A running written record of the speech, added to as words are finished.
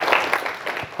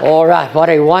All right, what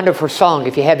a wonderful song.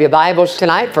 If you have your Bibles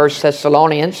tonight, 1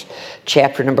 Thessalonians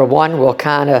chapter number 1, we'll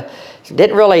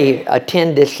didn't really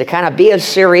intend this to kind of be a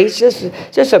series,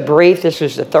 just a brief. This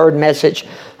is the third message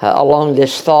along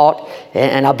this thought,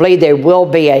 and I believe there will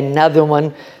be another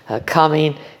one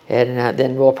coming, and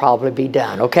then we'll probably be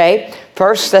done, okay?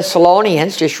 1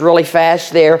 Thessalonians, just really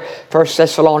fast there, 1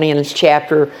 Thessalonians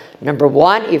chapter number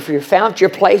 1. If you found your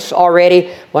place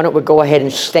already, why don't we go ahead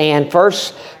and stand. 1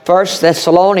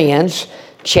 Thessalonians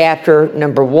chapter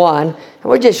number 1, and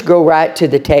we'll just go right to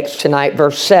the text tonight,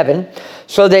 verse 7.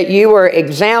 So that you were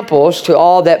examples to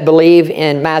all that believe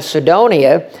in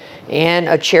Macedonia and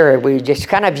Achaia. We're just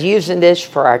kind of using this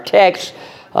for our text.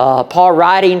 Paul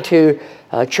writing to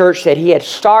a church that he had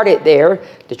started there,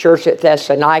 the church at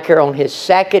Thessalonica, on his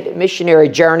second missionary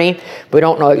journey. We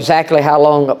don't know exactly how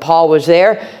long Paul was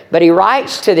there, but he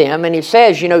writes to them and he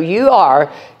says,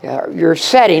 you're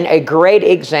setting a great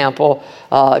example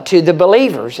to the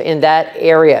believers in that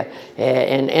area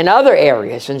and in other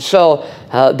areas. And so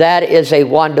that is a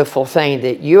wonderful thing,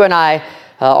 that you and I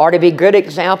are to be good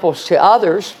examples to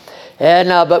others.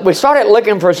 But we started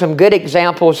looking for some good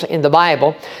examples in the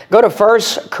Bible. Go to 1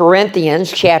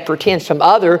 Corinthians chapter 10, some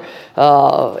other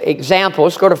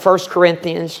examples. Go to 1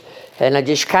 Corinthians, and I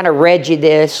just kind of read you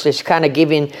this, just kind of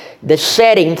giving the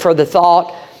setting for the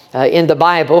thought in the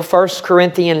Bible. 1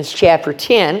 Corinthians chapter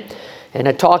 10,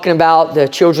 and talking about the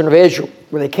children of Israel,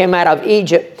 when they came out of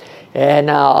Egypt, and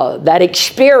that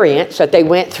experience that they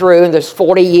went through in this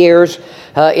 40 years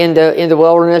in the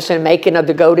wilderness and making of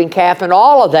the golden calf, and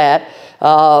all of that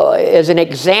is an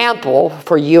example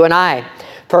for you and I.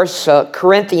 1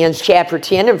 Corinthians chapter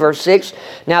 10 and verse 6.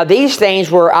 Now these things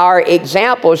were our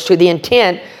examples to the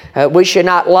intent we should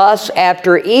not lust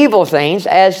after evil things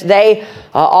as they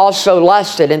also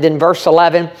lusted. And then verse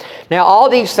 11. Now all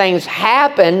these things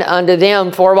happen unto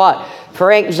them for what?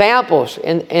 For examples,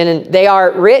 and they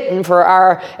are written for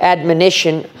our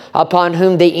admonition, upon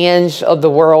whom the ends of the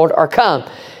world are come.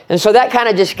 And so that kind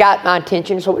of just got my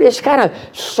attention. So we just kind of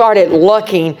started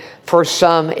looking for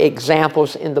some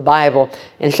examples in the Bible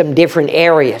in some different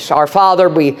areas. Our Father,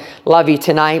 we love you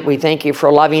tonight. We thank you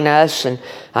for loving us. And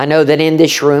I know that in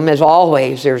this room, as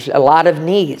always, there's a lot of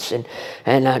needs.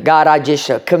 And God, I just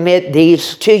commit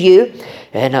these to you.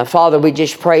 And Father, we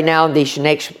just pray now in these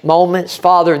next moments,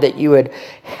 Father, that you would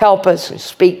help us and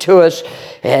speak to us.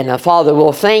 And Father,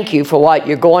 we'll thank you for what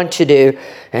you're going to do.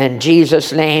 In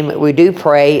Jesus' name, we do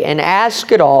pray and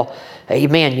ask it all.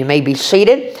 Amen. You may be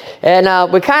seated.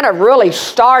 And we kind of really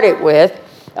started with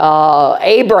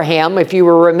Abraham, if you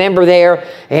will remember there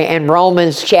in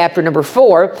Romans chapter number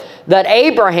 4, that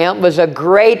Abraham was a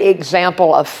great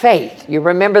example of faith. You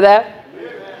remember that?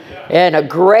 And a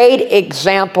great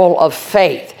example of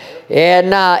faith.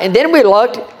 And then we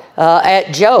looked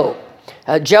at Job.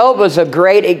 Job was a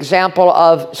great example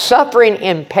of suffering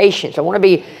and patience. I want to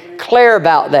be clear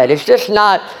about that. It's just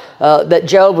not that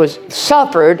Job was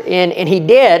suffered, and he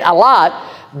did a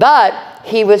lot, but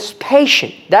he was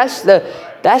patient. That's the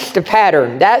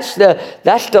pattern. That's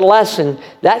the lesson.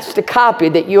 That's the copy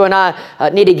that you and I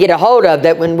need to get a hold of,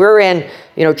 that when we're in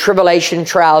tribulation,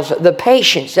 trials, the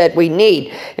patience that we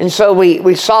need. And so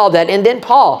we saw that. And then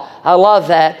Paul, I love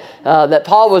that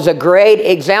Paul was a great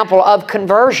example of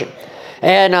conversion.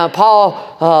 And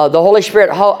Paul, the Holy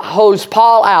Spirit holds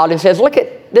Paul out and says, look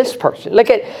at this person. Look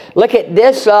at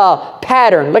this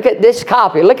pattern. Look at this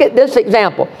copy. Look at this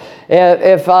example.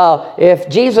 If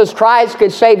Jesus Christ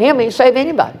could save him, he'd save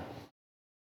anybody.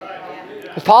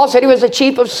 Paul said he was the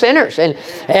chief of sinners.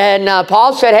 And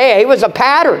Paul said, hey, he was a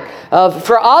pattern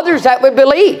for others that would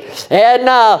believe.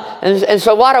 And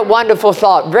so what a wonderful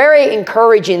thought. Very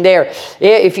encouraging there.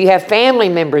 If you have family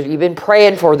members you've been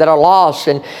praying for that are lost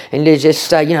and they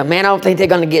just, man, I don't think they're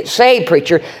going to get saved,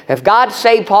 preacher. If God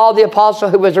saved Paul the apostle,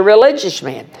 who was a religious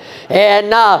man, and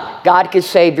God could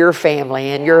save your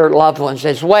family and your loved ones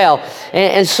as well.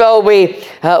 And so we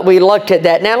looked at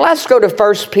that. Now let's go to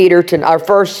 1 Peter,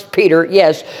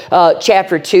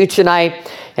 chapter 2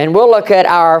 tonight. And we'll look at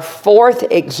our fourth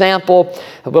example.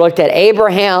 We looked at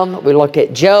Abraham, we looked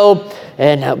at Job,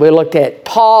 and we looked at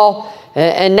Paul.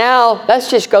 And now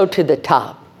let's just go to the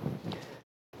top.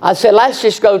 I said, let's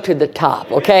just go to the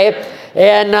top, okay?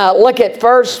 And look at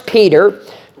 1 Peter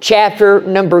chapter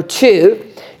number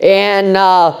 2. And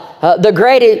the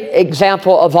great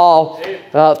example of all,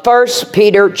 1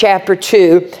 Peter chapter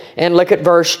 2, and look at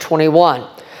verse 21.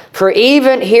 For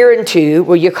even hereunto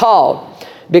were you called,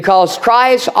 because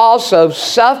Christ also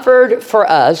suffered for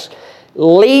us,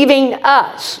 leaving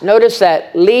us, notice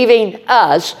that, leaving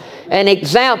us an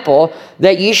example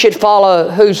that you should follow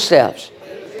whose steps?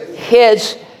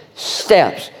 His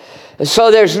steps.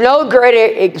 So there's no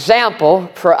greater example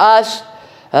for us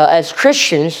as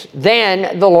Christians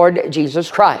than the Lord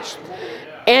Jesus Christ.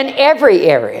 In every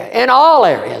area, in all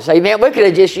areas. Amen. We could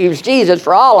have just used Jesus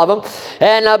for all of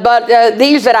them. But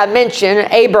these that I mentioned,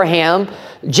 Abraham,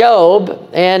 Job,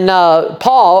 and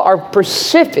Paul, are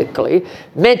specifically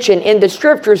mentioned in the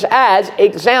Scriptures as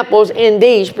examples in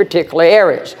these particular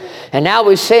areas. And now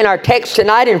we see in our text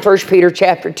tonight in 1 Peter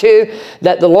chapter 2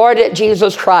 that the Lord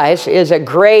Jesus Christ is a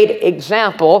great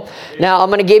example. Now I'm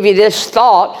going to give you this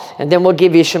thought, and then we'll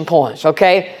give you some points,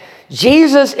 okay?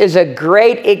 Jesus is a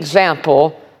great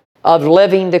example of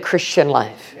living the Christian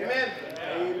life. Amen.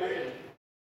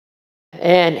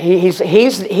 And he's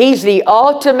the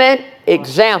ultimate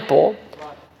example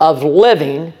of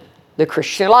living the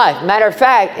Christian life. Matter of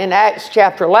fact, in Acts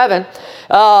chapter 11,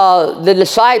 the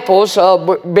disciples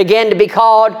began to be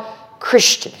called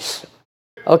Christians.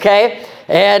 Okay?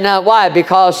 And why?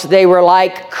 Because they were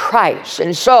like Christ.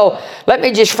 And so, let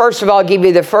me just first of all give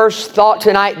you the first thought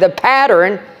tonight, the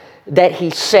pattern that he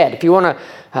set. If you want to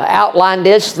outline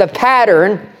this, the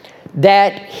pattern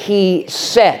that he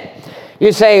set.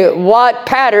 You say, what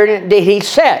pattern did he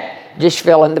set? Just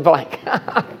fill in the blank.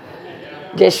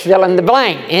 Just fill in the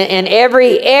blank. In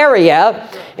every area,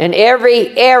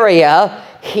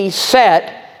 he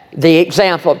set the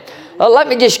example. Let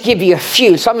me just give you a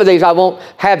few. Some of these I won't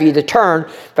have you to turn,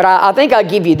 but I think I'll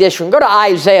give you this one. Go to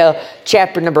Isaiah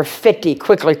chapter number 50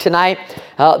 quickly tonight.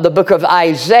 The book of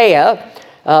Isaiah.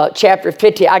 Chapter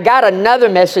 50. I got another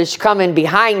message coming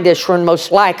behind this one,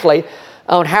 most likely,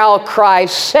 on how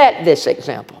Christ set this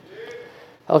example.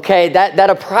 Okay,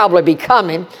 that'll probably be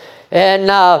coming. And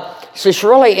it's just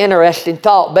really interesting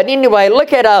thought. But anyway,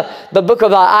 look at the book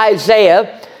of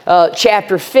Isaiah,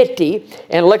 chapter 50,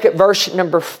 and look at verse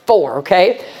number 4,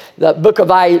 okay? The book of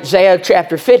Isaiah,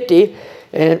 chapter 50,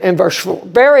 and verse 4.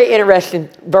 Very interesting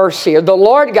verse here. The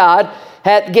Lord God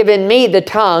hath given me the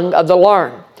tongue of the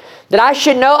learned, that I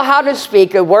should know how to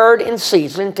speak a word in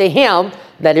season to him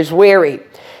that is weary.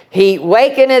 He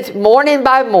wakeneth morning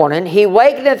by morning. He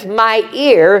wakeneth my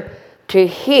ear to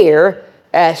hear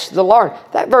as the Lord.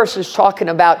 That verse is talking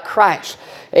about Christ.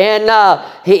 And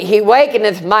he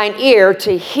wakeneth mine ear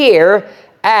to hear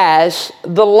as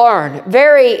the learned.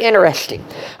 Very interesting.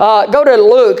 Go to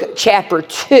Luke chapter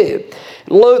 2.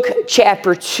 Luke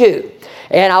chapter 2.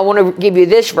 And I want to give you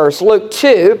this verse. Luke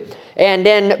 2 and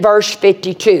then verse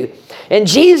 52. And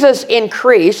Jesus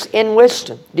increased in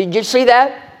wisdom. Did you see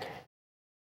that?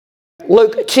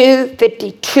 Luke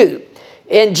 2:52.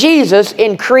 And Jesus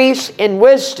increased in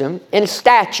wisdom, in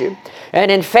stature,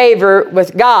 and in favor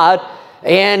with God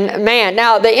and man.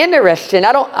 Now, the interesting,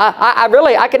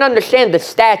 I can understand the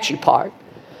statue part,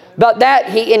 but that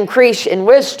he increased in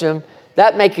wisdom,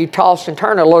 that make you toss and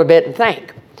turn a little bit and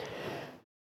think.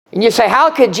 And you say,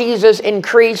 how could Jesus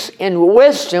increase in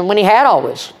wisdom when he had all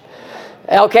wisdom?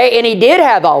 Okay, and he did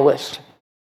have all wisdom.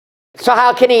 So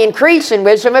how can he increase in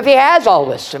wisdom if he has all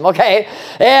wisdom? Okay,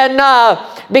 and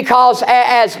because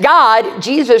as God,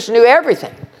 Jesus knew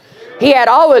everything. He had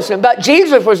all wisdom, but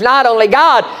Jesus was not only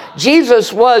God,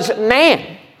 Jesus was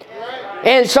man.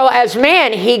 And so as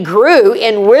man, he grew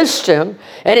in wisdom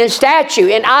and in stature.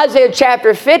 In Isaiah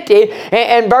chapter 50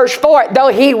 and verse 4, though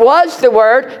he was the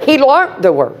Word, he learned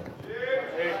the Word.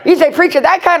 You say, preacher,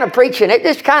 that kind of preaching, it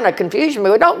just kind of confuses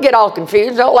me. Well, don't get all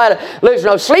confused. Don't let it lose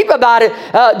no sleep about it.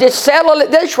 Just settle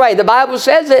it this way. The Bible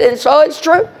says it, and so it's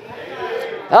true.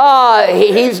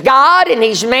 He's God and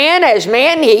he's man. As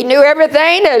man, he knew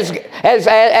everything.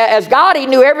 As God, he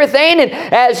knew everything. And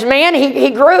as man, he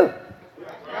grew.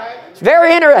 It's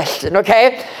very interesting,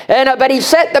 okay? And but he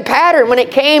set the pattern when it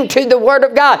came to the Word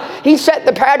of God. He set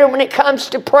the pattern when it comes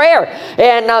to prayer.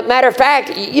 And matter of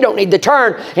fact, you don't need to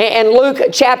turn. In Luke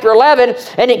chapter 11,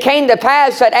 and it came to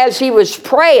pass that as he was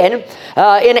praying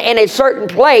in a certain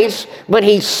place, when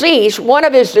he ceased, one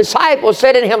of his disciples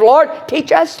said to him, Lord,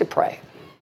 teach us to pray.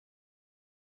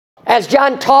 As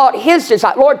John taught his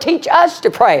disciples, Lord, teach us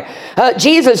to pray.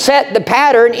 Jesus set the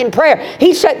pattern in prayer.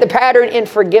 He set the pattern in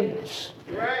forgiveness.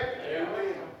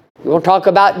 You want to talk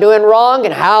about doing wrong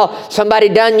and how somebody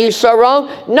done you so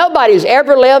wrong? Nobody's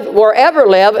ever lived or ever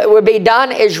live would be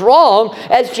done as wrong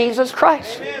as Jesus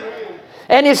Christ. Amen.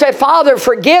 And he said, Father,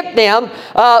 forgive them,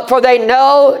 for they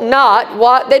know not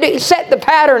what they do. He set the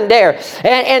pattern there.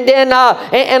 And then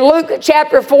in Luke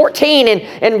chapter 14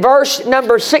 and verse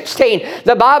number 16,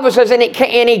 the Bible says, and he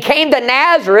came to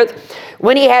Nazareth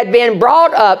when he had been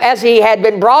brought up, as he had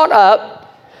been brought up,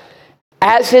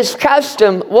 as his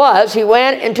custom was, he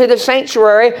went into the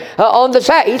sanctuary on the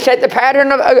Sabbath. He set the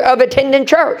pattern of attending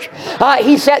church.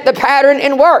 He set the pattern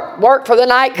in work. Work for the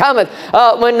night cometh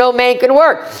when no man can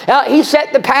work. He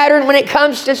set the pattern when it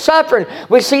comes to suffering.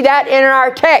 We see that in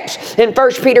our text in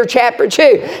 1 Peter chapter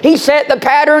 2. He set the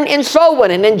pattern in soul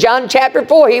winning. In John chapter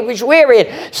 4, he was weary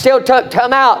and still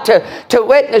come out to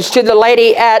witness to the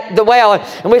lady at the well.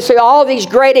 And we see all these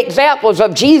great examples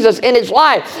of Jesus in his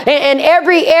life. In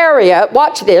every area,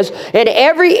 watch this, in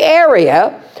every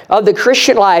area of the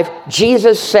Christian life,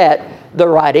 Jesus set the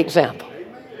right example.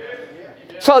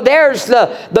 So there's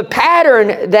the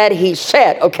pattern that he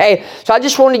set, okay? So I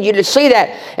just wanted you to see that.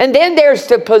 And then there's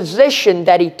the position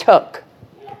that he took.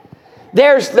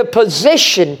 There's the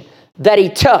position that he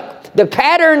took. The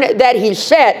pattern that he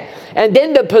set, and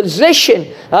then the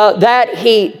position that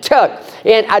he took.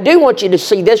 And I do want you to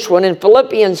see this one in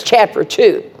Philippians chapter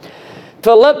 2.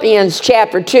 Philippians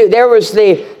chapter 2, there was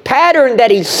the pattern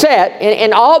that he set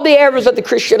in all the areas of the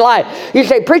Christian life. You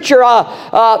say, preacher,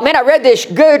 man, I read this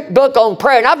good book on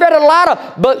prayer, and I've read a lot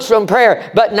of books on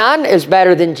prayer, but none is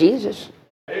better than Jesus.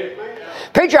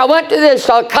 Preacher, I went to this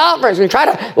conference and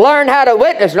tried to learn how to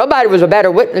witness. Nobody was a better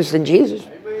witness than Jesus.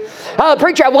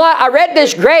 Preacher, I read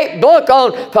this great book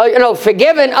on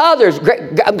forgiving others.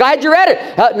 I'm glad you read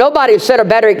it. Nobody set a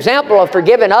better example of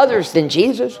forgiving others than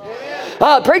Jesus.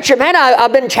 Preacher, man,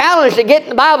 I've been challenged to get in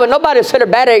the Bible. Nobody set a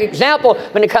better example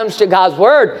when it comes to God's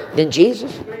Word than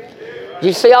Jesus. Do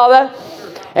you see all that?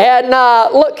 And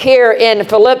look here in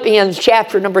Philippians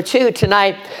chapter number 2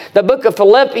 tonight. The book of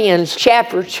Philippians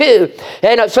chapter 2.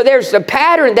 And so there's the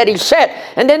pattern that he set.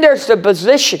 And then there's the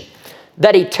position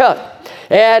that he took.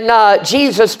 And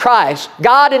Jesus Christ,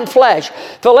 God in flesh.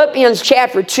 Philippians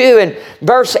chapter 2 and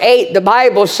verse 8, the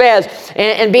Bible says,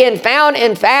 and being found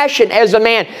in fashion as a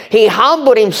man, he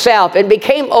humbled himself and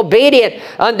became obedient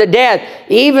unto death,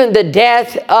 even the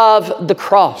death of the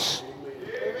cross.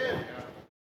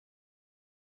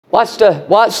 What's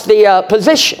the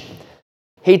position?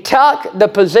 He took the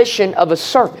position of a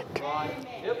servant.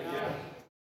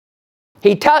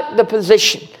 He took the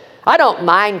position. I don't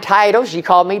mind titles. You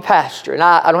call me pastor, and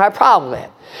I don't have a problem with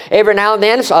that. Every now and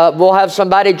then we'll have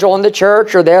somebody join the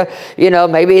church, or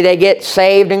maybe they get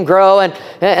saved and grow,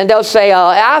 and they'll say,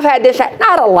 I've had this,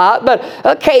 not a lot, but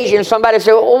occasionally somebody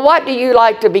say, well, what do you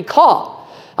like to be called?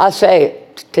 I say,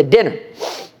 to dinner.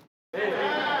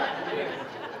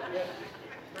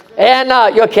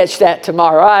 And you'll catch that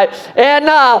tomorrow, right? And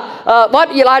what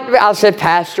do you like to be? I said,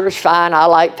 pastor is fine. I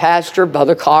like pastor.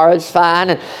 Brother Carr is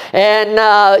fine. And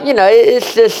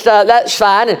it's just, that's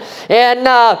fine. And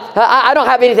I don't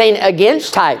have anything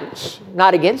against titles.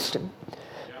 Not against them.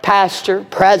 Pastor,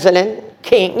 president,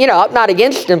 king, I'm not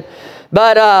against them.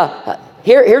 But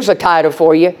here's a title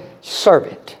for you.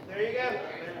 Servant. There you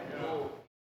go.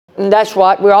 And that's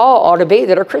what we all ought to be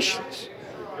that are Christians.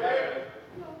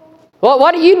 Well,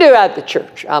 what do you do at the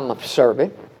church? I'm a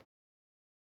servant.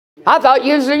 I thought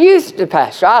you was the youth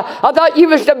pastor. I thought you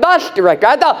was the bus director.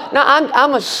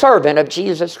 I'm a servant of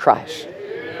Jesus Christ.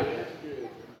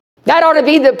 That ought to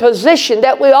be the position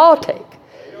that we all take.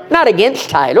 Not against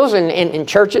titles, and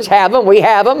churches have them, we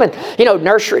have them, and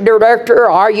nursery director,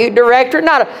 RU director,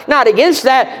 not against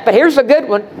that, but here's a good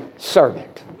one,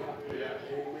 servant.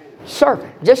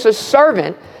 Servant, just a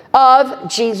servant of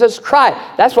Jesus Christ.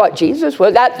 That's what Jesus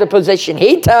was. That's the position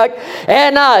he took.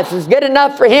 And if it's good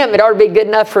enough for him, it ought to be good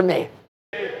enough for me.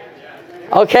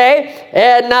 Okay?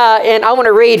 And I want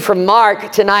to read from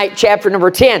Mark tonight, chapter number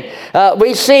 10.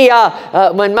 We see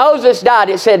when Moses died,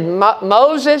 it said,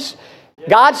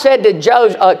 God said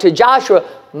to Joshua,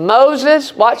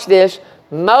 Moses, watch this,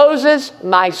 Moses,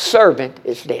 my servant,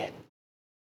 is dead.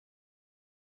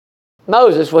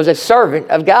 Moses was a servant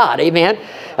of God. Amen.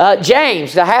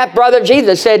 James, the half-brother of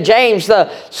Jesus, said James,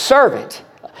 the servant.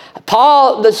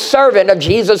 Paul, the servant of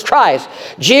Jesus Christ.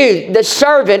 Jude, the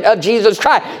servant of Jesus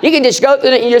Christ. You can just go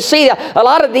through it and you see a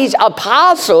lot of these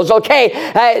apostles, okay,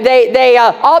 they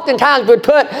oftentimes would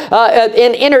put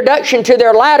in introduction to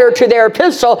their letter, to their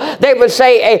epistle, they would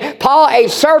say, Paul, a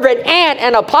servant and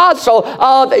an apostle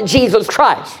of Jesus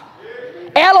Christ.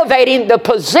 Elevating the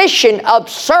position of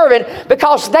servant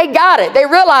because they got it. They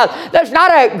realized there's not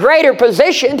a greater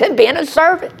position than being a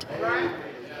servant.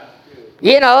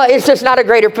 It's just not a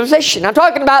greater position. I'm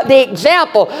talking about the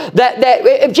example that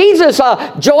if Jesus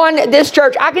joined this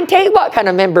church, I can tell you what kind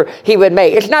of member he would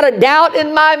make. It's not a doubt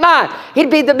in my mind. He'd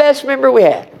be the best member we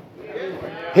had.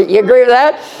 You agree with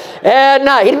that? And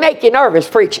he'd make you nervous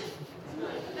preaching.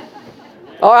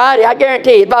 All right, I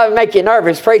guarantee he'd probably make you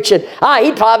nervous preaching.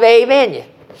 He'd probably amen you.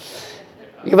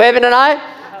 You with me tonight?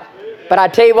 But I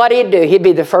tell you what he'd do. He'd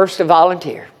be the first to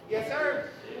volunteer. Yes, sir.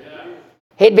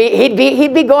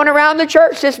 He'd be going around the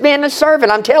church just being a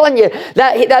servant. I'm telling you,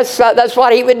 that's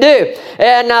what he would do.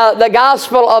 And the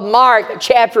Gospel of Mark,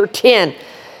 chapter 10.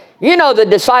 You know the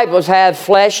disciples have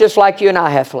flesh just like you and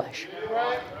I have flesh.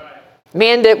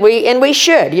 Men that we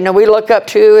should. You know, we look up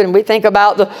to and we think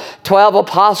about the 12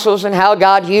 apostles and how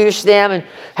God used them and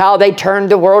how they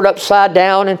turned the world upside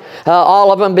down. And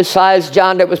all of them besides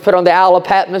John that was put on the Isle of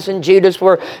Patmos and Judas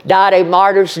died a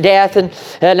martyr's death.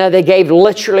 And they gave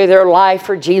literally their life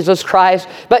for Jesus Christ.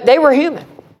 But they were human.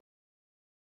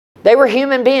 They were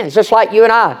human beings just like you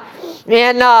and I.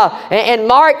 And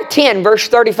Mark 10, verse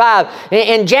 35,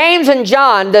 and James and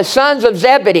John, the sons of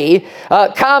Zebedee,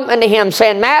 come unto him,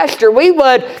 saying, Master, we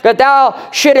would that thou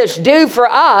shouldest do for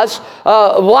us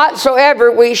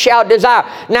whatsoever we shall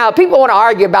desire. Now, people want to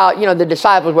argue about, the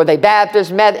disciples, were they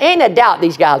Baptists? Ain't a doubt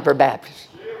these guys were Baptists.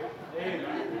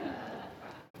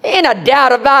 Ain't a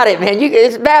doubt about it, man.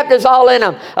 It's Baptists all in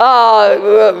them.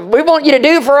 We want you to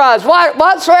do for us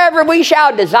whatsoever we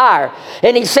shall desire.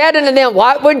 And he said unto them,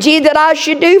 What would ye that I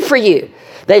should do for you?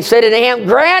 They said unto him,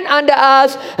 Grant unto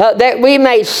us that we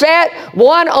may set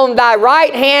one on thy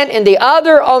right hand and the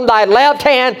other on thy left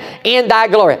hand in thy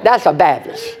glory. That's a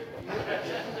Baptist.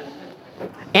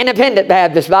 Independent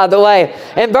Baptist, by the way.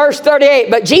 In verse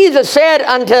 38, but Jesus said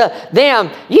unto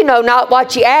them, You know not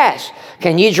what ye ask.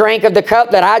 Can you drink of the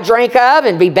cup that I drink of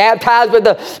and be baptized with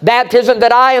the baptism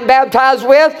that I am baptized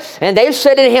with? And they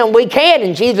said unto him, We can.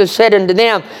 And Jesus said unto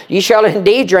them, You shall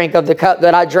indeed drink of the cup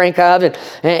that I drink of,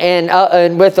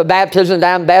 and with the baptism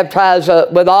that I am baptized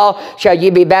withal shall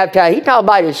you be baptized. He's talking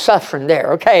about his suffering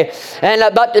there, okay? And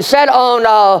but to set on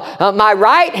my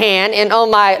right hand and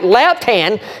on my left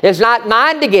hand is not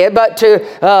mine to give, but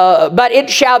it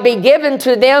shall be given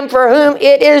to them for whom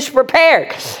it is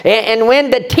prepared. And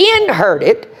when the 10 heard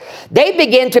it, they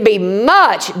began to be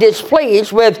much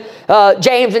displeased with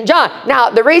James and John. Now,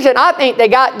 the reason I think they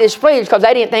got displeased because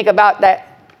they didn't think about that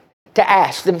to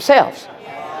ask themselves.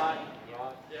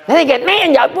 They thinking,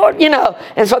 man,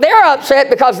 and so they're upset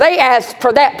because they asked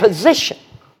for that position.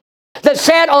 That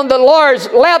sat on the Lord's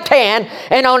left hand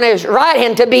and on his right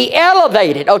hand to be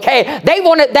elevated, okay? They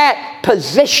wanted that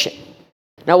position.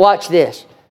 Now watch this.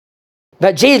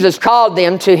 But Jesus called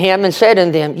them to him and said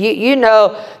unto them, You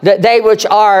know that they which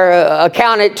are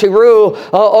accounted to rule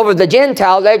over the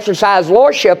Gentiles exercise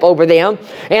lordship over them,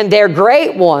 and their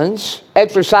great ones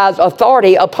exercise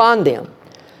authority upon them.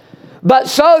 But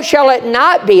so shall it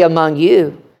not be among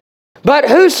you. But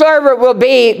whosoever will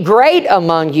be great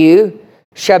among you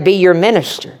shall be your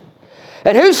minister.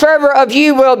 And whosoever of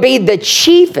you will be the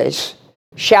chiefest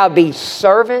shall be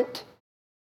servant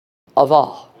of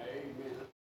all.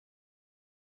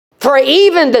 For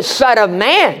even the Son of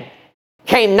Man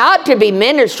came not to be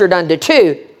ministered unto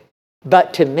to,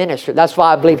 but to minister. That's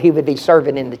why I believe he would be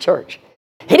serving in the church.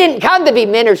 He didn't come to be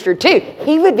ministered to.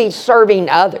 He would be serving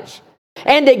others.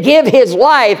 And to give his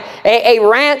life a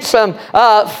ransom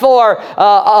for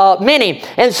many.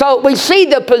 And so we see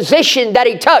the position that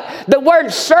he took. The word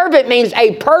servant means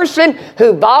a person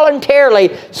who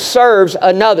voluntarily serves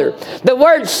another. The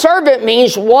word servant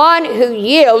means one who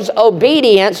yields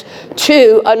obedience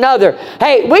to another.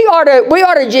 Hey, we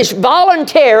ought to just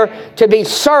volunteer to be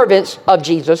servants of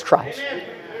Jesus Christ.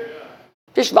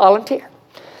 Just volunteer.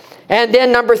 And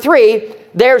then number 3,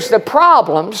 there's the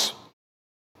problems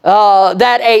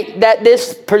that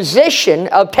this position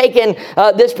of taking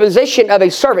this position of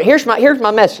a servant. Here's my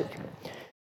message.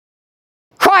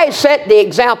 Christ set the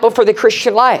example for the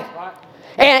Christian life.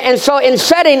 And so in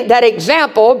setting that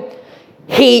example,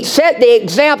 he set the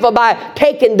example by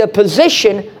taking the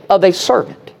position of a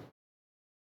servant.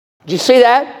 Did you see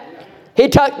that? He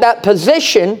took that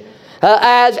position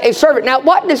as a servant. Now,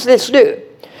 what does this do?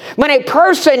 When a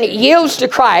person yields to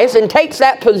Christ and takes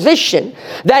that position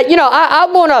that, I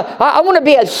want to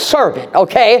be a servant,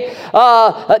 okay,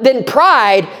 then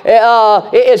pride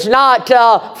is not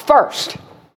first.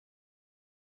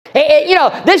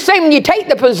 This thing, when you take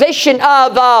the position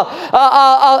of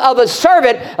a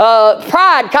servant,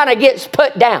 pride kind of gets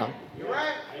put down.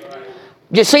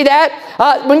 You see that?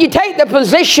 When you take the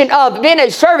position of being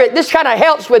a servant, this kind of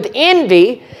helps with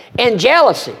envy and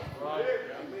jealousy.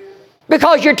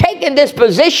 Because you're taking this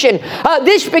position,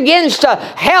 this begins to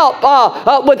help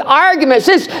with arguments.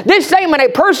 This thing, when a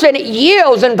person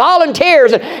yields and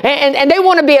volunteers and they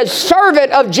want to be a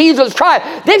servant of Jesus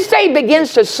Christ, this thing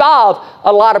begins to solve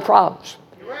a lot of problems.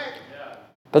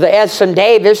 Brother Edson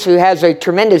Davis, who has a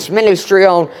tremendous ministry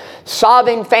on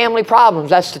solving family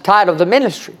problems, that's the title of the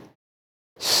ministry.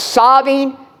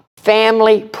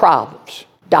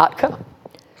 SolvingFamilyProblems.com.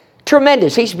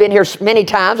 tremendous. He's been here many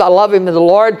times. I love him in the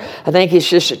Lord. I think he's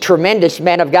just a tremendous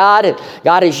man of God, and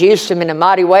God has used him in a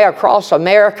mighty way across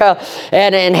America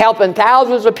and helping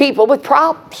thousands of people with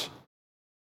problems.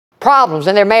 Problems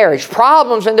in their marriage,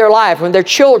 problems in their life, with their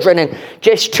children, and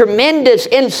just tremendous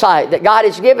insight that God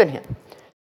has given him.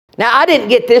 Now, I didn't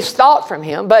get this thought from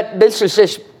him, but this is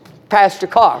this Pastor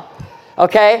Carr,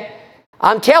 okay?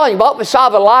 I'm telling you, what would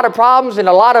solve a lot of problems in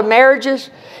a lot of marriages?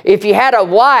 If you had a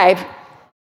wife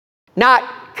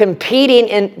not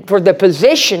competing for the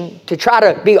position to try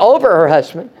to be over her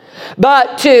husband,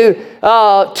 but to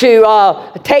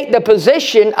take the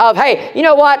position of, hey, you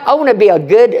know what? I want to be a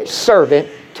good servant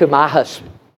to my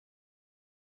husband.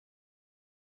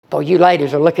 Boy, you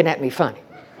ladies are looking at me funny.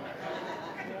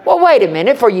 Well, wait a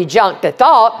minute, before you junk the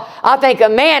thought, I think a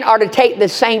man ought to take the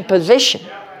same position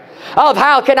of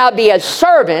how can I be a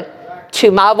servant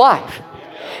to my wife.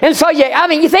 And so,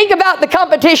 you think about the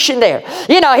competition there.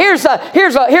 You know, here's a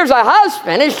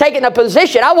husband who's taking a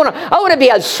position. I want to be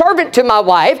a servant to my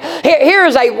wife.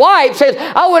 Here's a wife says,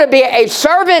 I want to be a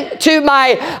servant to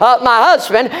my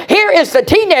husband. Here is the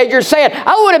teenager saying,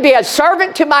 I want to be a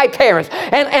servant to my parents.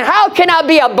 And how can I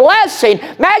be a blessing?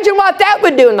 Imagine what that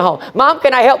would do in the home. Mom,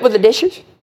 can I help with the dishes?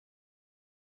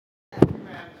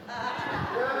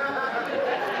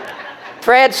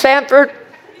 Fred Sanford.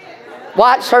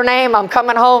 What's her name? I'm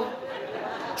coming home.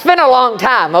 It's been a long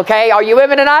time, okay? Are you with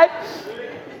me tonight?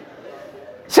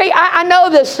 See, I know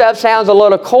this stuff sounds a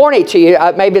little corny to you.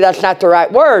 Maybe that's not the right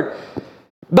word.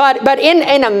 But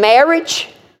in a marriage,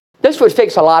 this would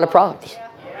fix a lot of problems.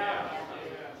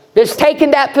 Just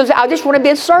taking that position. I just want to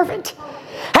be a servant.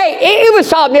 Hey, it would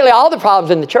solve nearly all the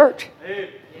problems in the church.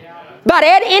 But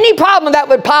at any problem that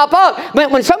would pop up,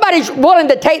 when somebody's willing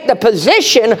to take the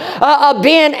position of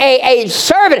being a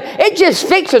servant, it just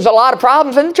fixes a lot of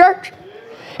problems in the church.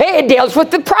 It deals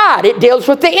with the pride. It deals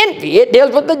with the envy. It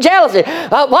deals with the jealousy.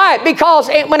 Why? Because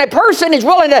when a person is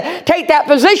willing to take that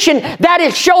position, that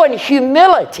is showing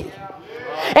humility.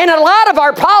 And a lot of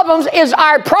our problems is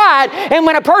our pride. And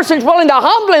when a person's willing to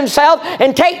humble himself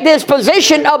and take this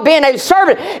position of being a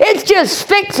servant, it just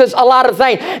fixes a lot of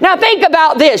things. Now think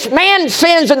about this. Man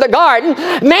sins in the garden.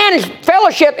 Man's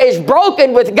fellowship is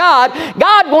broken with God.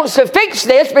 God wants to fix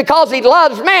this because he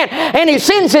loves man. And he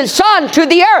sends his son to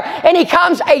the earth. And he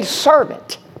comes a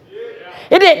servant.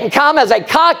 It didn't come as a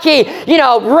cocky,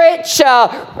 rich,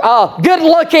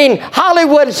 good-looking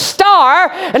Hollywood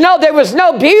star. No, there was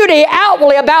no beauty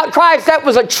outwardly about Christ that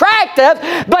was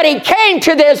attractive, but he came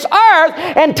to this earth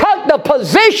and took the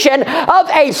position of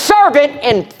a servant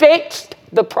and fixed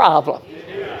the problem.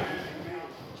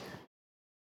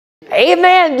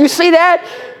 Amen. You see that?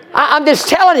 I'm just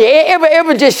telling you, it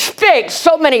would just fix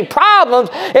so many problems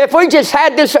if we just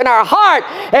had this in our heart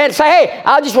and say, hey,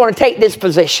 I just want to take this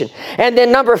position. And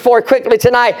then number 4, quickly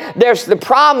tonight, there's the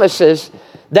promises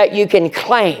that you can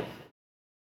claim.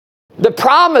 The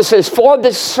promises for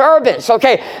the servants,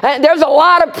 okay? And there's a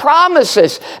lot of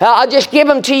promises. I'll just give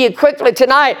them to you quickly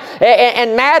tonight.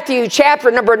 In Matthew chapter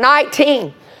number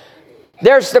 19,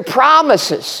 there's the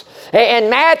promises. In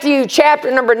Matthew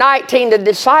chapter number 19, the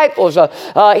disciples,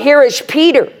 here is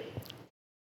Peter.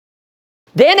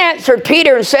 Then answered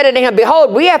Peter and said unto him,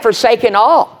 behold, we have forsaken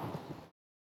all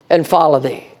and follow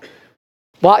thee.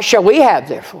 What shall we have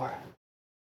therefore?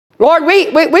 Lord, we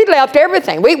left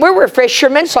everything. We were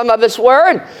fishermen, some of us were,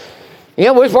 and we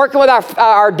was working with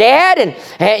our dad,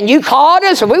 and you called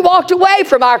us, and we walked away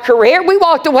from our career. We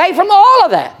walked away from all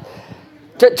of that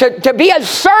to be a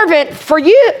servant for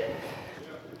you.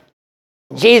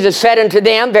 Jesus said unto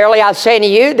them, verily I say unto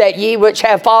you, that ye which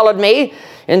have followed me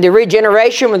in the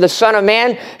regeneration when the Son of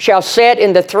Man shall sit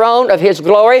in the throne of his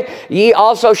glory, ye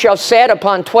also shall sit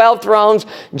upon 12 thrones,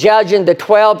 judging the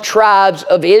 12 tribes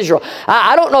of Israel.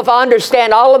 I don't know if I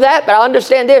understand all of that, but I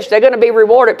understand this. They're going to be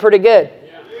rewarded pretty good.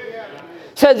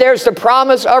 So there's the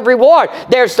promise of reward.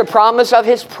 There's the promise of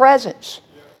his presence.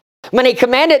 When he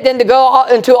commanded them to go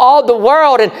into all the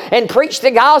world and preach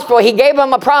the gospel, he gave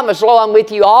them a promise. Lo, I'm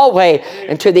with you always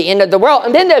and to the end of the world.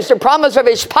 And then there's the promise of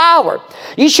his power.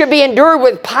 You should be endured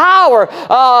with power.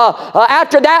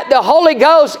 After that, the Holy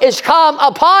Ghost is come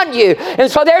upon you.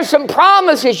 And so there's some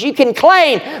promises you can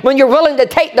claim when you're willing to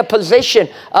take the position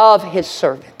of his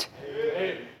servant.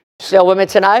 Still with me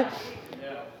tonight?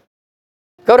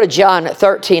 Go to John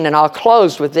 13, and I'll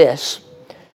close with this.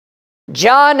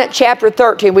 John chapter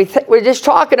 13, we're just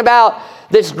talking about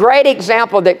this great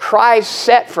example that Christ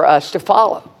set for us to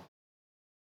follow.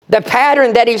 The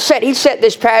pattern that he set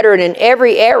this pattern in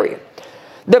every area.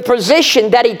 The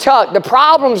position that he took, the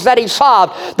problems that he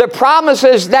solved, the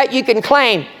promises that you can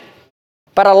claim.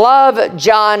 But I love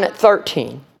John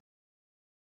 13.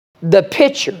 the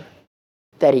picture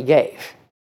that he gave.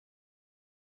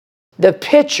 The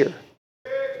picture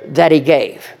that he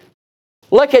gave.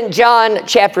 Look in John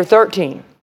chapter 13.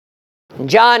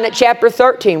 John chapter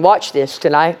 13, watch this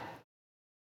tonight.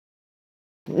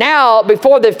 Now,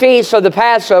 before the feast of the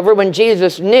Passover, when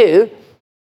Jesus knew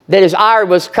that his hour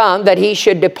was come, that he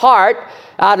should depart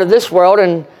out of this world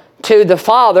and to the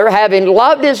Father, having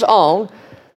loved his own,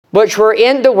 which were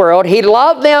in the world, he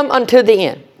loved them unto the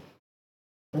end.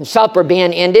 And supper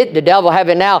being ended, the devil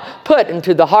having now put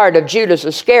into the heart of Judas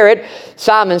Iscariot,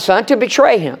 Simon's son, to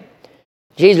betray him.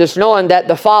 Jesus, knowing that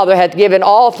the Father hath given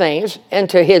all things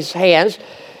into his hands,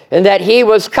 and that he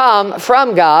was come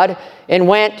from God and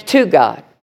went to God,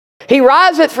 he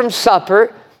riseth from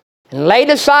supper and laid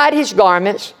aside his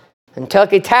garments and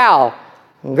took a towel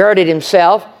and girded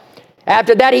himself.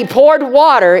 After that he poured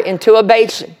water into a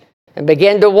basin and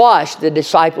began to wash the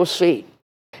disciples' feet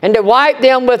and to wipe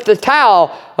them with the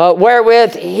towel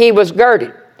wherewith he was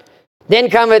girded. Then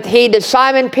cometh he to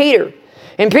Simon Peter.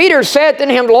 And Peter said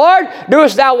unto him, Lord,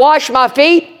 doest thou wash my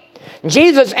feet? And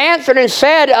Jesus answered and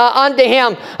said unto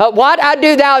him, What I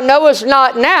do thou knowest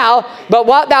not now, but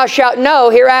what thou shalt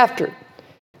know hereafter.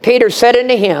 Peter said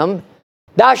unto him,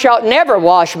 Thou shalt never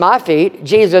wash my feet.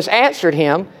 Jesus answered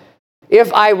him,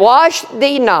 If I wash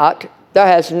thee not, thou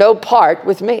hast no part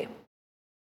with me.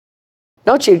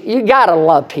 Don't you? You got to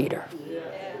love Peter.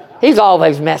 He's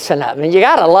always messing up, and you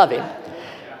got to love him.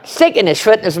 Sticking his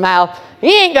foot in his mouth. You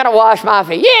ain't going to wash my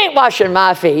feet. You ain't washing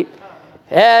my feet.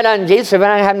 And Jesus said,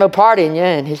 I have no part in you.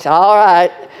 And he said, all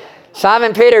right.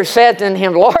 Simon Peter said unto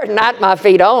him, Lord, not my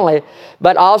feet only,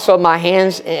 but also my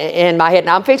hands and my head.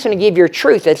 Now I'm fixing to give you a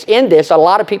truth that's in this. A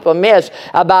lot of people miss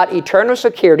about eternal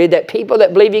security, that people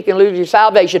that believe you can lose your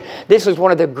salvation. This is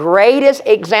one of the greatest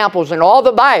examples in all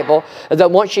the Bible that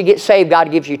once you get saved,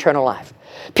 God gives you eternal life.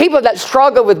 People that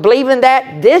struggle with believing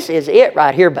that, this is it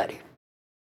right here, buddy.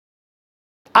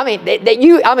 I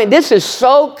mean, this is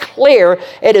so clear,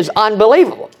 it is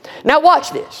unbelievable. Now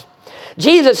watch this.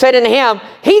 Jesus said unto him,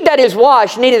 He that is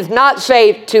washed needeth not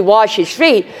save to wash his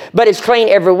feet, but is clean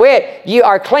every whit. You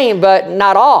are clean, but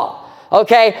not all.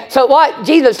 Okay, so what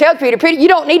Jesus tells Peter, you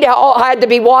don't need to have to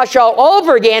be washed all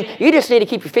over again. You just need to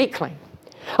keep your feet clean.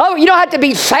 Oh, you don't have to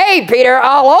be saved, Peter,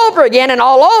 all over again and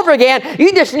all over again.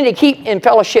 You just need to keep in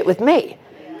fellowship with me.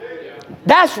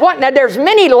 That's what, now there's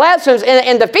many lessons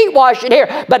in the feet washing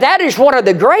here, but that is one of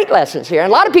the great lessons here.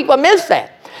 And a lot of people miss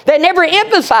that. They never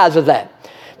emphasize that.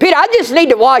 Peter, I just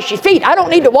need to wash your feet. I don't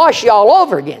need to wash you all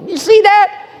over again. You see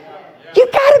that? You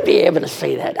got to be able to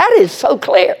see that. That is so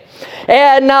clear.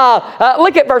 And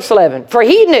look at verse 11. For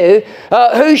he knew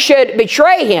who should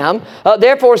betray him.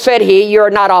 Therefore said he, you're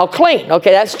not all clean.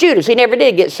 Okay, that's Judas. He never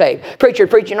did get saved. Preacher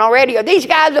preaching on radio. These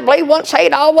guys that believe once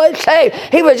saved, always saved.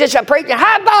 He was just a preacher.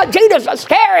 How about Judas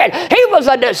Iscariot? He was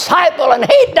a disciple and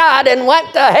he died and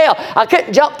went to hell. I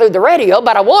couldn't jump through the radio,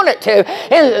 but I wanted to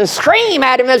and scream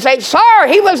at him and say, sir,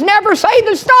 he was never saved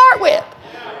to start with.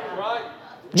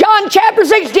 John chapter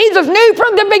 6, Jesus knew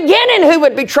from the beginning who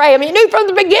would betray him. He knew from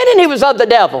the beginning he was of the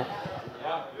devil.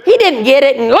 He didn't get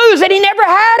it and lose it. He never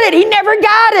had it. He never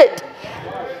got it.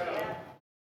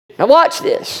 Now watch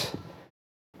this.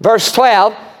 Verse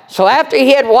 12. So after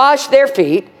he had washed their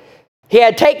feet, he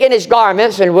had taken his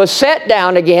garments and was set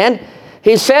down again.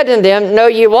 He said to them, know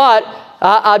ye what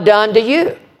I've done to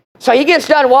you? So he gets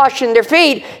done washing their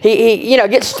feet. He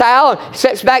gets a towel and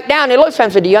sits back down. And he looks at him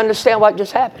and says, do you understand what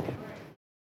just happened?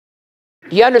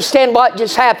 You understand what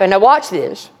just happened? Now watch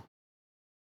this.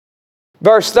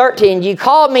 Verse 13, you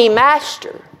call me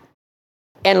master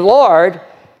and Lord,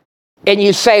 and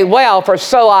you say, well, for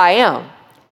so I am.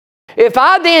 If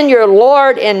I then, your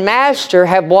Lord and master,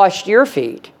 have washed your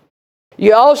feet,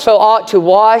 you also ought to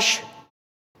wash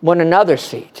one another's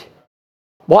feet.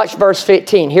 Watch verse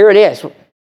 15. Here it is.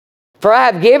 For I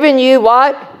have given you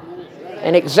what?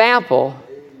 An example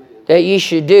that you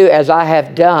should do as I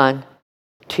have done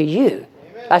to you.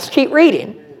 Let's keep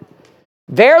reading.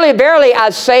 Verily, verily, I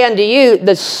say unto you,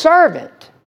 the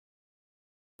servant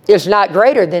is not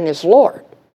greater than his Lord.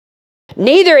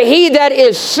 Neither he that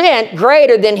is sent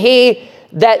greater than he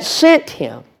that sent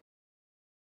him.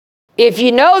 If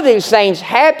you know these things,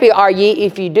 happy are ye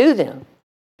if you do them.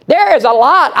 There is a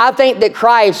lot, I think, that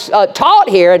Christ taught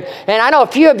here, and I know a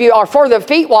few of you are for the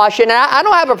feet washing, and I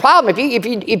don't have a problem if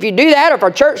you do that, or if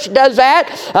our church does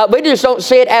that. We just don't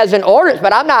see it as an ordinance,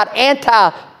 but I'm not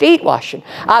anti-feet washing.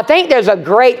 I think there's a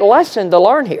great lesson to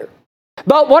learn here.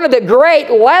 But one of the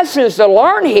great lessons to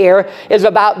learn here is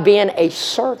about being a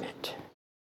servant.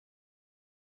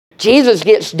 Jesus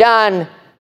gets done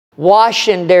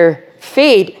washing their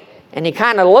feet, and he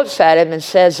kind of looks at him and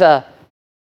says,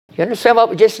 You understand what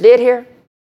we just did here?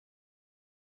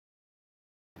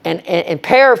 And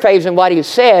paraphrasing what he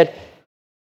said,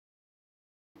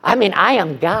 I mean, I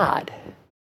am God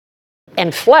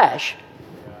and flesh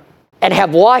and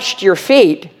have washed your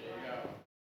feet.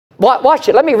 Watch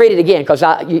it. Let me read it again because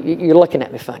you're looking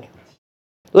at me funny.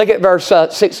 Look at verse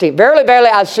 16. Verily, verily,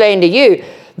 I say unto you,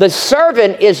 the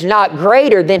servant is not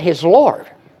greater than his Lord.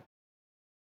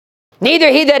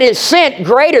 Neither he that is sent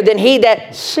greater than he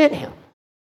that sent him.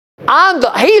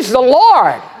 He's the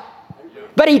Lord.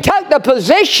 But he took the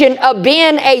position of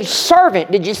being a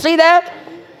servant. Did you see that?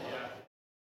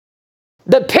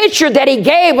 The picture that he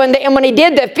gave when he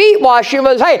did the feet washing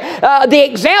was, the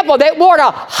example that we're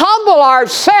to humble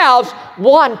ourselves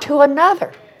one to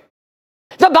another.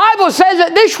 The Bible says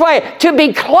it this way, to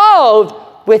be clothed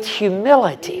with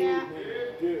humility.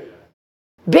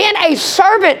 Being a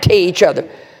servant to each other.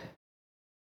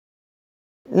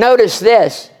 Notice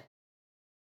this.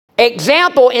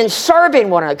 Example in serving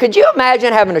one another. Could you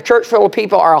imagine having a church full of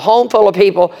people or a home full of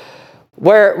people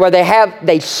where they have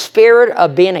the spirit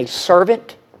of being a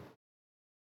servant?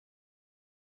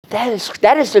 That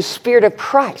is the spirit of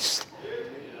Christ.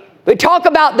 We talk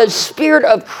about the spirit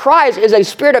of Christ is a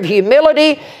spirit of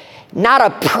humility, not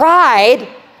a pride,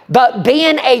 but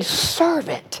being a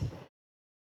servant.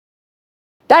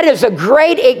 That is a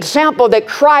great example that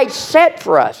Christ set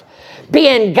for us.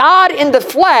 Being God in the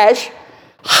flesh,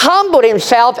 humbled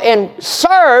himself and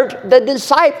served the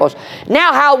disciples.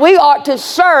 Now how we ought to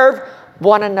serve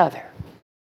one another.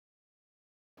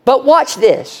 But watch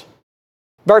this.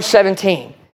 Verse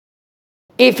 17.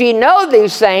 If ye know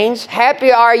these things,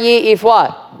 happy are ye if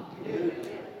what?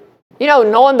 You know,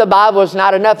 knowing the Bible is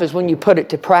not enough is when you put it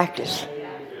to practice.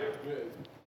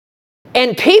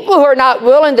 And people who are not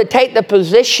willing to take the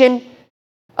position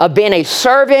of being a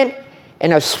servant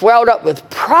and are swelled up with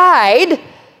pride,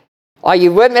 are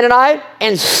you with me tonight?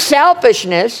 And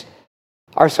selfishness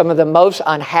are some of the most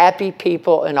unhappy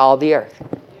people in all the earth.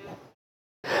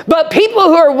 But people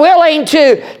who are willing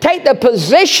to take the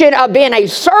position of being a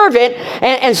servant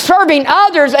and serving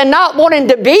others and not wanting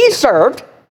to be served,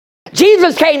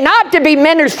 Jesus came not to be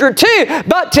ministered to,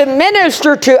 but to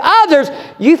minister to others.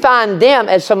 You find them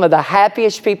as some of the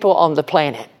happiest people on the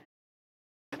planet.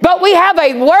 But we have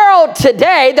a world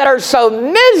today that are so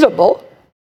miserable.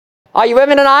 Are you with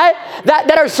me tonight?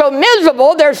 That are so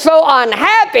miserable, they're so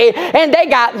unhappy, and they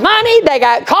got money, they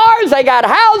got cars, they got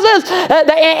houses,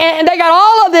 and they got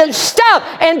all of this stuff,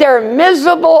 and they're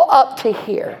miserable up to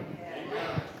here.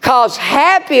 Because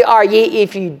happy are ye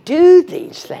if you do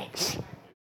these things.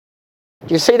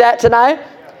 Do you see that tonight?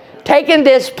 Taking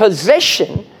this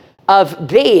position of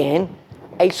being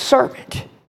a servant.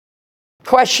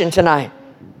 Question tonight,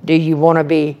 do you want to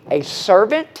be a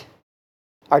servant?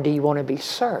 Or do you want to be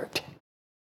served?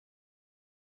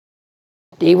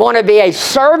 Do you want to be a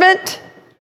servant?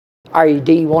 Or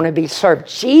do you want to be served?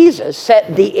 Jesus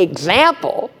set the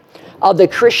example of the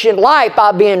Christian life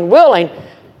by being willing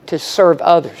to serve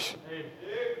others.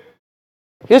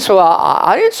 You say, well,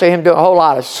 I didn't see him do a whole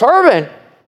lot of serving.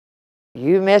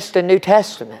 You missed the New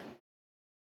Testament.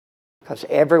 Because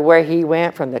everywhere he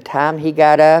went, from the time he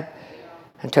got up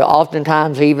until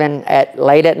oftentimes even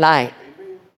late at night,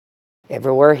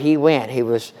 everywhere he went, he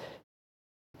was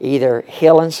either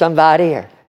healing somebody or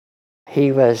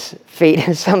he was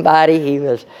feeding somebody, he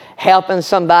was helping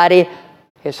somebody.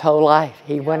 His whole life,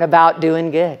 he went about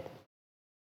doing good.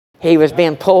 He was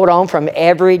being pulled on from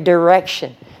every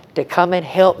direction to come and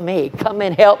help me, come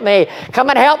and help me, come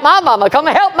and help my mama, come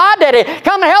and help my daddy,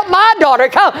 come and help my daughter,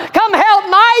 come help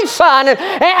my son. And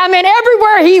I mean,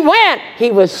 everywhere he went,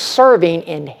 he was serving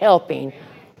and helping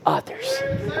others.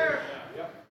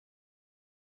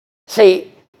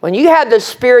 See, when you have the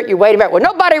spirit, you're waiting back. Well,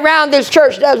 nobody around this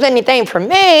church does anything for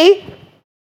me.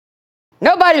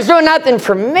 Nobody's doing nothing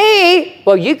for me.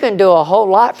 Well, you can do a whole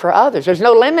lot for others. There's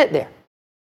no limit there.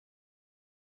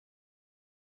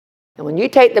 And when you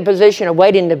take the position of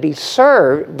waiting to be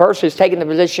served versus taking the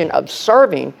position of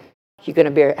serving, you're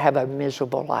going to have a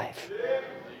miserable life.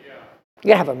 You're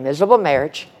going to have a miserable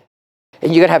marriage.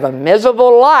 And you're going to have a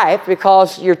miserable life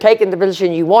because you're taking the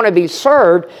position you want to be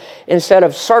served instead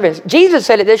of serving. Jesus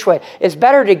said it this way, it's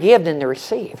better to give than to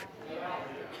receive.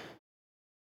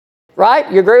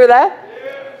 Right? You agree with that?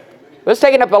 Let's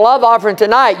take up a love offering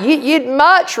tonight. You'd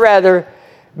much rather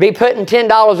be putting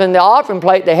 $10 in the offering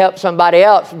plate to help somebody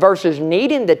else versus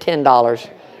needing the $10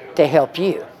 to help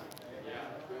you.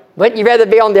 Wouldn't you rather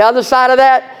be on the other side of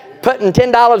that? Putting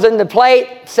 $10 in the plate,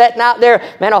 sitting out there.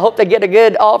 Man, I hope they get a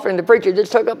good offering. The preacher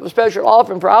just took up a special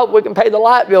offering I hope we can pay the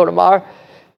light bill tomorrow.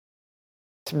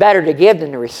 It's better to give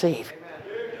than to receive.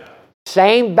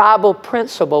 Same Bible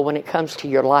principle when it comes to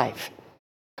your life.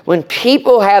 When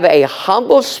people have a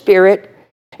humble spirit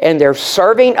and they're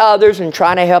serving others and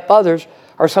trying to help others,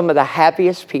 are some of the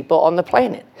happiest people on the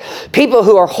planet. People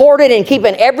who are hoarding and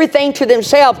keeping everything to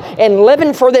themselves and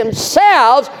living for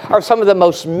themselves are some of the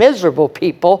most miserable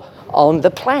people on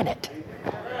the planet.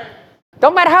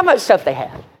 Don't matter how much stuff they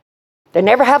have. They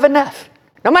never have enough.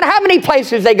 No matter how many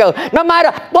places they go, no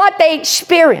matter what they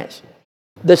experience,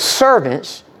 the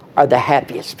servants are the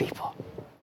happiest people.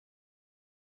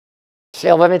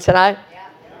 Still with me tonight?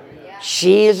 Yeah.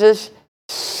 Jesus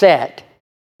set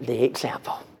the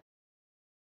example.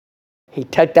 He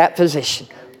took that position.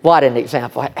 What an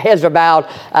example. Heads are bowed,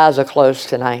 eyes are closed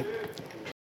tonight.